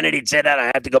game. And the minute he'd say that,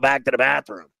 I have to go back to the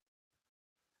bathroom.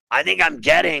 I think I'm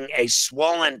getting a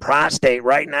swollen prostate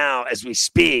right now as we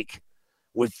speak,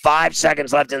 with 5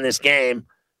 seconds left in this game.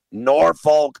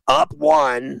 Norfolk up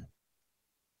 1.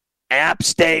 App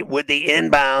State with the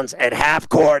inbounds at half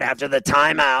court after the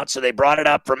timeout. So they brought it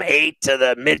up from 8 to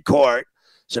the midcourt.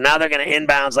 So now they're going to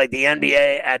inbounds like the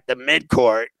NBA at the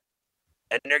midcourt,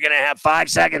 and they're going to have 5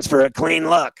 seconds for a clean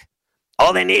look.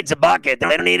 All they need is a bucket. They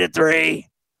don't need a three.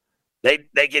 They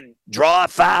could draw a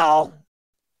foul,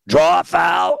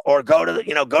 or go to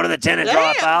the 10 and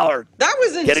draw a foul, or that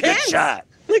was intense. Get a good shot.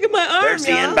 Look at my arm, There's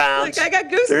the inbounds. Like I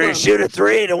got goosebumps. They're going to shoot a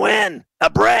three to win. A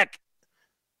brick.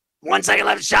 1 second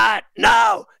left shot.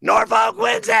 No. Norfolk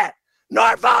wins it.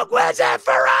 Norfolk wins it.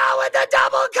 Farrell with the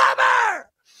double cover.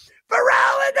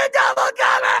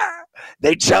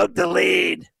 They choked the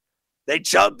lead.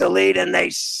 And they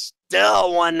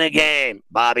still won the game.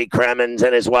 Bobby Cremins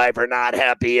and his wife are not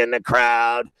happy in the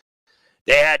crowd.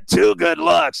 They had 2 good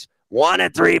looks. 1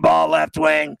 at 3-ball left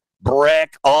wing.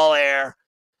 Brick, all air.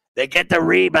 They get the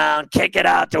rebound, kick it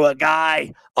out to a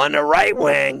guy on the right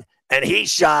wing, and he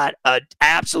shot an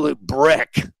absolute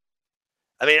brick.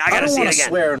 I mean, I got to see it again.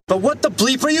 Swear, but what the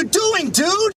bleep are you doing,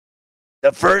 dude?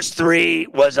 The first 3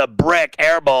 was a brick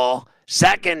air ball.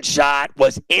 Second shot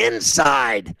was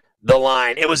inside the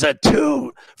line. It was a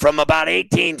 2 from about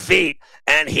 18 feet,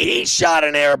 and he shot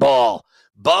an air ball.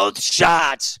 Both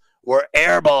shots were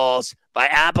air balls by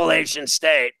Appalachian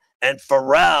State, and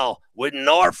Farrell with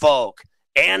Norfolk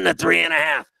and the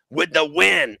 3.5 with the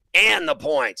win and the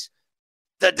points.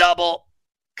 The double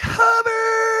cover.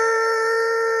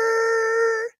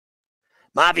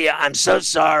 Mafia, I'm so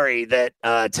sorry that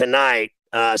tonight,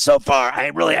 so far, I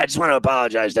just want to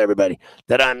apologize to everybody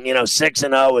that I'm,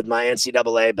 6-0 with my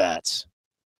NCAA bets.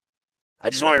 I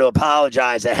just wanted to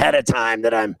apologize ahead of time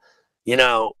that I'm,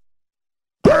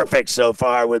 perfect so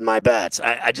far with my bets.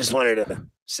 I just wanted to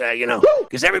say,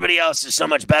 because everybody else is so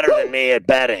much better than me at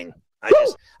betting.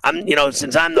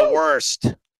 Since I'm the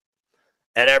worst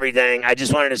at everything, I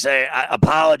just wanted to say I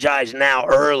apologize now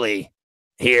early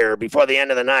here before the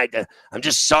end of the night. I'm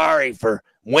just sorry for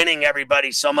winning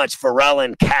everybody so much Farrell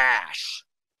in cash.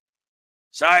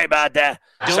 Sorry about that.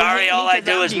 Sorry, all I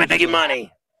do is make you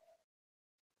money.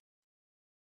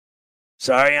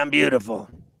 Sorry, I'm beautiful.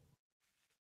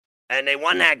 And they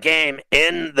won that game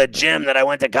in the gym that I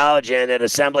went to college in at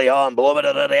Assembly Hall and blew it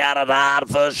out of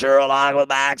the Fisher along with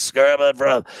Max Gerben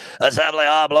from Assembly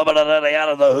Hall, blew it out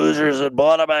of the Hoosiers and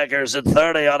Boilermakers at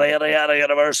 30 on the Indiana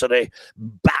University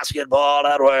basketball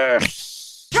network.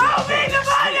 Show me the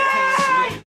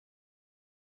money!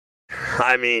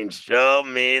 I mean, show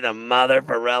me the mother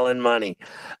Farrellin money.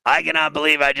 I cannot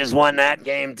believe I just won that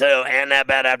game too, and that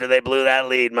bet after they blew that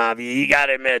lead, Mafia. You got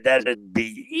to admit, that is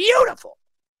beautiful.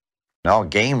 No,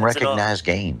 game recognized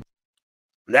game.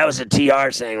 That was a TR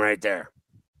saying right there.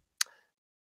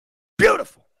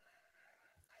 Beautiful.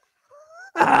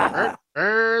 It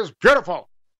is beautiful.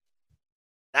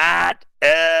 That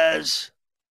is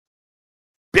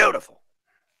beautiful.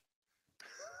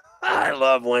 I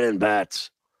love winning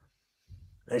bets.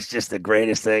 It's just the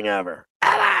greatest thing ever.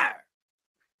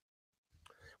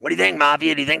 What do you think,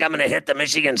 Mafia? Do you think I'm going to hit the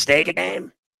Michigan State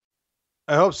game?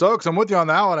 I hope so, because I'm with you on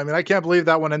that one. I mean, I can't believe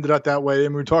that one ended up that way.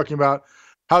 And we were talking about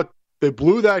how they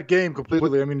blew that game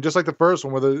completely. I mean, just like the first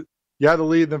one, where you had the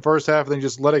lead in the first half and then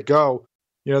just let it go.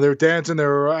 They were dancing, they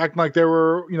were acting like they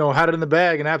were, had it in the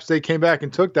bag, and App State came back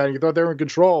and took that, and you thought they were in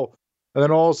control. And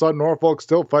then all of a sudden, Norfolk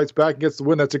still fights back and gets the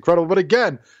win. That's incredible. But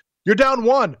again, you're down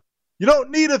 1. You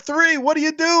don't need a 3. What are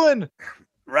you doing?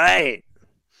 Right.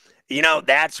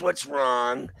 That's what's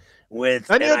wrong with.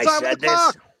 And you had time on the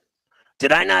clock.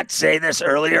 Did I not say this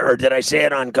earlier, or did I say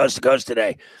it on Coast to Coast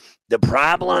today? The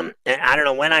problem, and I don't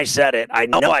know when I said it. I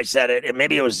know I said it, and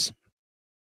maybe it was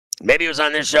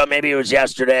on this show. Maybe it was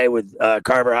yesterday with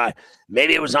Carver High.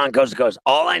 Maybe it was on Coast to Coast.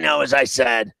 All I know is I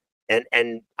said,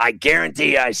 and I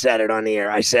guarantee I said it on the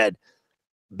air. I said,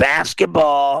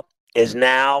 basketball has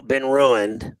now been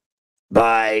ruined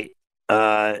by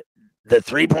the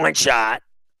 3-point shot,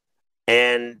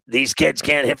 and these kids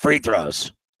can't hit free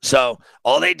throws. So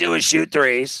all they do is shoot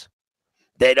threes.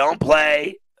 They don't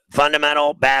play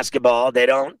fundamental basketball. They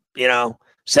don't,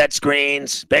 set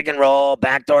screens, pick and roll,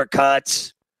 backdoor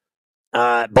cuts,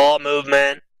 ball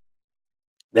movement.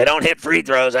 They don't hit free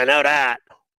throws. I know that.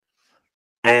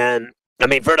 And, I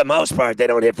mean, for the most part, they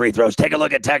don't hit free throws. Take a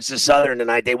look at Texas Southern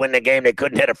tonight. They win the game. They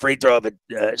couldn't hit a free throw, but,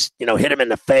 hit them in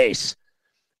the face.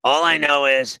 All I know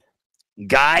is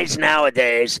guys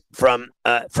nowadays from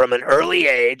an early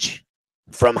age,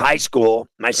 from high school,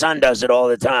 my son does it all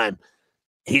the time.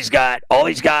 All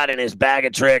he's got in his bag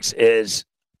of tricks is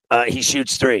he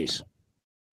shoots threes.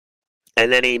 And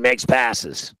then he makes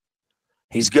passes.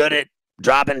 He's good at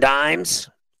dropping dimes,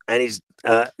 and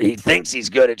he thinks he's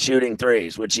good at shooting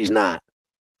threes, which he's not.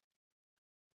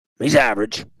 He's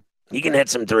average. He can hit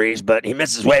some threes, but he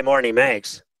misses way more than he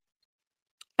makes.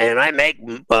 and I make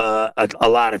a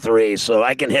lot of threes, so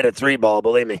I can hit a three ball,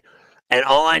 believe me. And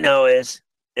all I know is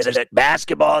that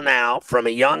basketball now, from a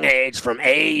young age, from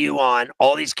AAU on,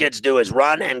 all these kids do is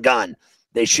run and gun.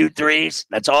 They shoot threes.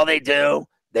 That's all they do.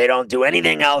 They don't do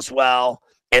anything else well,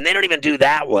 and they don't even do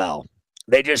that well.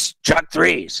 They just chuck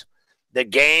threes. The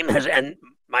game has, and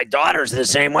my daughter's the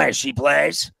same way. She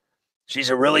plays. She's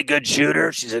a really good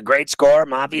shooter. She's a great scorer.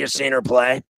 Mavi has seen her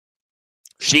play.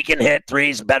 She can hit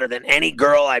threes better than any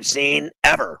girl I've seen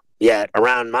ever yet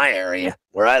around my area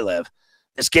where I live.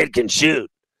 This kid can shoot,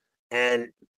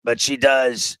 but she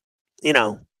does,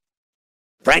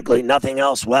 frankly, nothing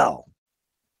else well.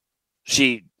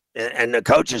 And the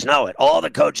coaches know it. All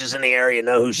the coaches in the area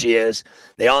know who she is.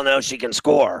 They all know she can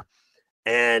score,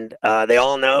 and they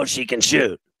all know she can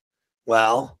shoot.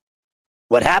 Well,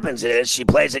 what happens is she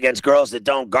plays against girls that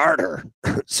don't guard her.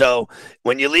 So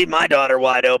when you leave my daughter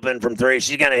wide open from three,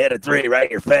 she's going to hit a three right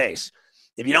in your face.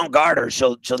 If you don't guard her,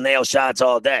 she'll nail shots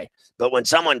all day. But when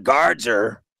someone guards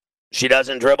her, she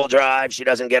doesn't dribble drive. She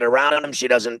doesn't get around them. She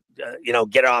doesn't,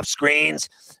 get off screens.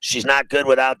 She's not good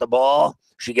without the ball.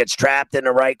 She gets trapped in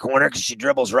the right corner because she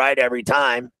dribbles right every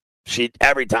time.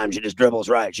 Every time she just dribbles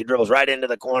right. She dribbles right into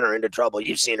the corner, into trouble.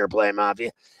 You've seen her play,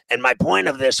 Mafia. And my point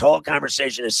of this whole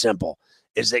conversation is simple.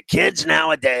 Is that kids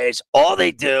nowadays, all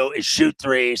they do is shoot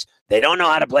threes. They don't know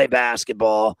how to play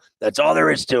basketball. That's all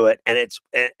there is to it. And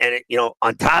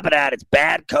on top of that, it's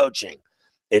bad coaching.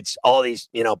 It's all these,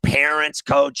 parents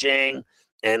coaching,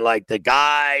 and like the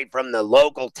guy from the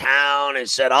local town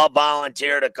has said, I'll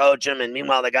volunteer to coach him. And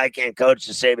meanwhile, the guy can't coach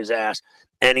to save his ass.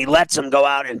 And he lets them go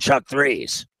out and chuck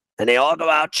threes. And they all go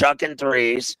out chucking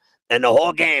threes. And the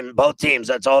whole game, both teams,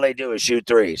 that's all they do is shoot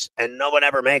threes. And no one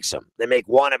ever makes them. They make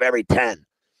one of every 10.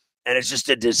 And it's just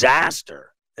a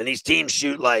disaster. And these teams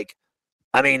shoot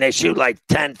they shoot like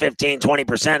 10, 15,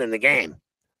 20% in the game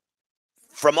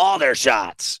from all their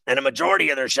shots. And a majority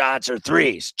of their shots are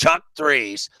threes, chuck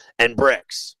threes, and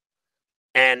bricks.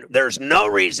 And there's no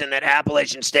reason that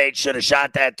Appalachian State should have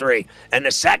shot that three. And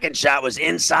the second shot was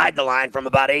inside the line from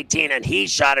about 18, and he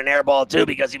shot an air ball too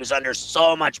because he was under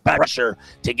so much pressure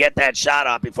to get that shot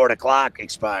off before the clock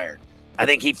expired. I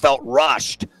think he felt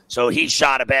rushed, so he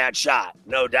shot a bad shot,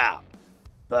 no doubt.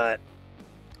 But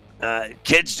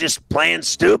kids just playing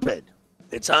stupid.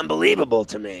 It's unbelievable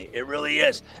to me. It really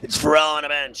is. It's Pharrell on a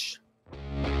bench.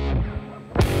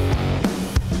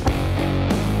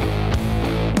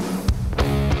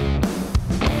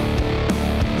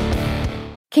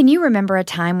 Can you remember a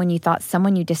time when you thought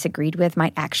someone you disagreed with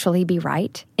might actually be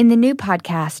right? In the new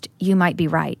podcast, You Might Be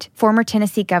Right, former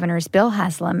Tennessee Governors Bill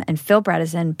Haslam and Phil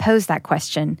Bredesen pose that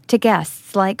question to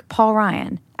guests like Paul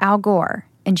Ryan, Al Gore,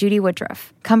 and Judy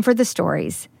Woodruff. Come for the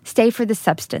stories, stay for the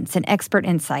substance and expert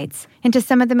insights into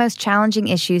some of the most challenging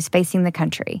issues facing the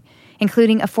country,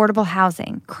 including affordable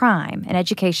housing, crime, and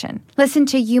education. Listen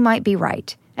to You Might Be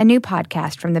Right, a new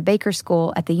podcast from the Baker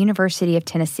School at the University of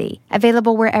Tennessee,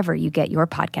 available wherever you get your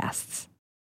podcasts.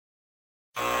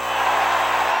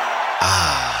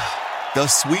 The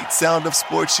sweet sound of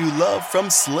sports you love from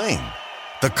Sling.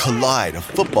 The collide of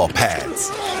football pads.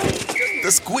 The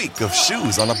squeak of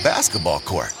shoes on a basketball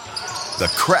court.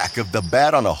 The crack of the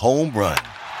bat on a home run.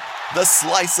 The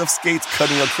slice of skates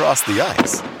cutting across the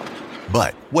ice.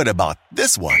 But what about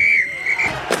this one?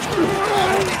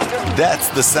 That's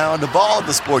the sound of all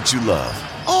the sports you love,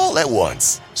 all at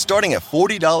once. Starting at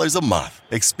 $40 a month.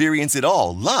 Experience it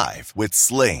all live with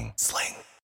Sling.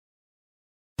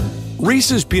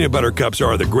 Reese's peanut butter cups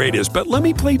are the greatest, but let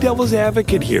me play devil's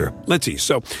advocate here. Let's see.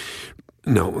 So,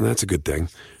 no, that's a good thing.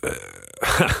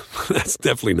 That's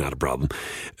definitely not a problem.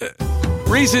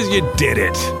 Reese's, you did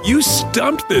it. You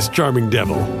stumped this charming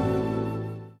devil.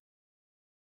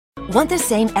 Want the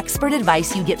same expert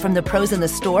advice you get from the pros in the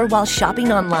store while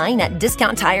shopping online at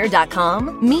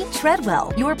DiscountTire.com? Meet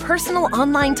Treadwell, your personal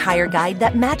online tire guide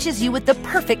that matches you with the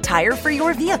perfect tire for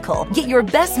your vehicle. Get your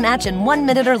best match in 1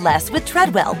 minute or less with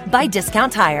Treadwell by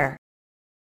Discount Tire.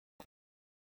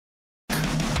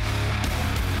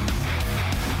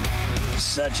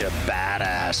 Such a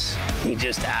badass. He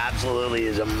just absolutely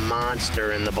is a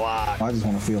monster in the block. I just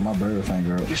want to feel my burger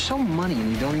finger up. You're so money and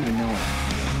you don't even know it.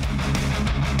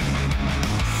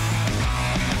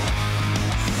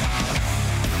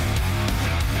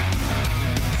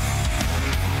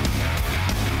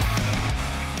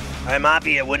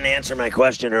 Mafia wouldn't answer my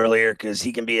question earlier because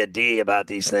he can be a D about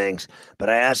these things. But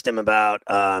I asked him about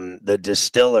the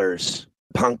Distillers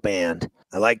punk band.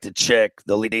 I like the chick,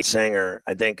 the lead singer.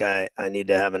 I think I need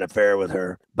to have an affair with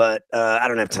her. But I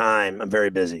don't have time. I'm very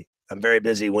busy. I'm very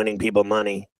busy winning people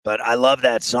money. But I love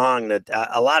that song. That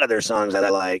a lot of their songs that I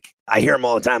like. I hear them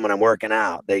all the time when I'm working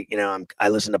out. I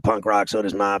listen to punk rock. So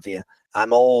does Mafia.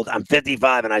 I'm old. I'm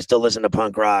 55, and I still listen to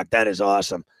punk rock. That is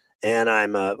awesome. And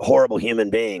I'm a horrible human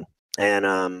being. And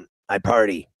I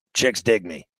party. Chicks dig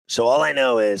me. So all I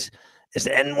know is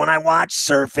and when I watch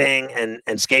surfing and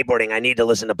skateboarding, I need to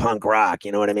listen to punk rock.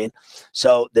 You know what I mean?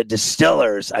 So the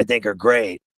Distillers, I think, are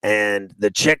great. And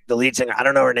the chick, the lead singer, I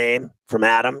don't know her name from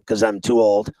Adam because I'm too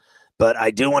old, but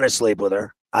I do want to sleep with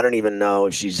her. I don't even know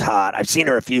if she's hot. I've seen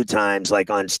her a few times,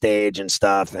 like on stage and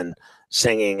stuff and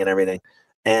singing and everything.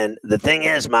 And the thing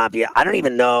is, Mafia, I don't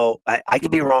even know. I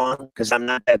could be wrong because I'm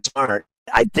not that smart.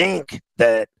 I think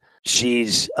that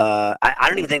she's I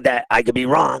don't even think that I could be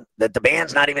wrong that the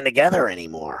band's not even together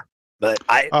anymore. But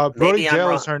Brody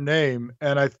Dale is her name,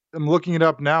 and I'm looking it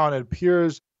up now, and it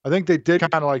appears I think they did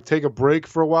kind of like take a break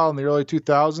for a while in the early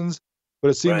 2000s, but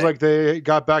it seems like they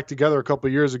got back together a couple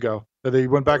of years ago. That they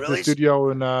went back to the studio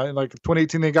in like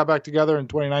 2018. They got back together. In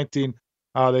 2019,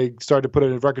 they started to put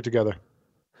a record together.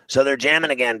 So they're jamming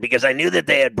again because I knew that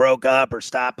they had broke up or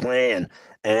stopped playing.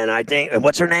 And I think,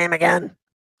 what's her name again?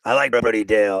 I like Brody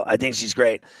Dale. I think she's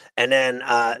great. And then,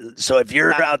 so if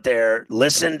you're out there,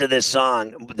 listen to this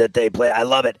song that they play. I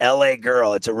love it. LA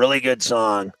Girl. It's a really good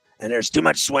song. And there's too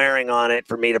much swearing on it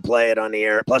for me to play it on the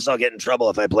air. Plus, I'll get in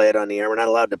trouble if I play it on the air. We're not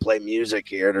allowed to play music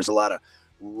here. There's a lot of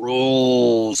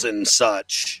rules and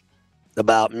such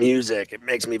about music. It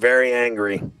makes me very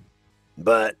angry.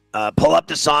 But pull up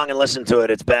the song and listen to it.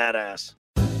 It's badass.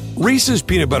 Reese's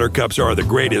Peanut Butter Cups are the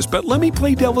greatest, but let me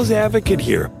play devil's advocate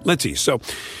here. Let's see. So,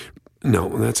 no,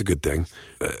 that's a good thing.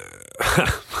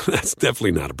 That's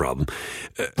definitely not a problem.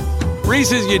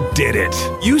 Reese's, you did it.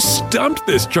 You stumped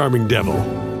this charming devil.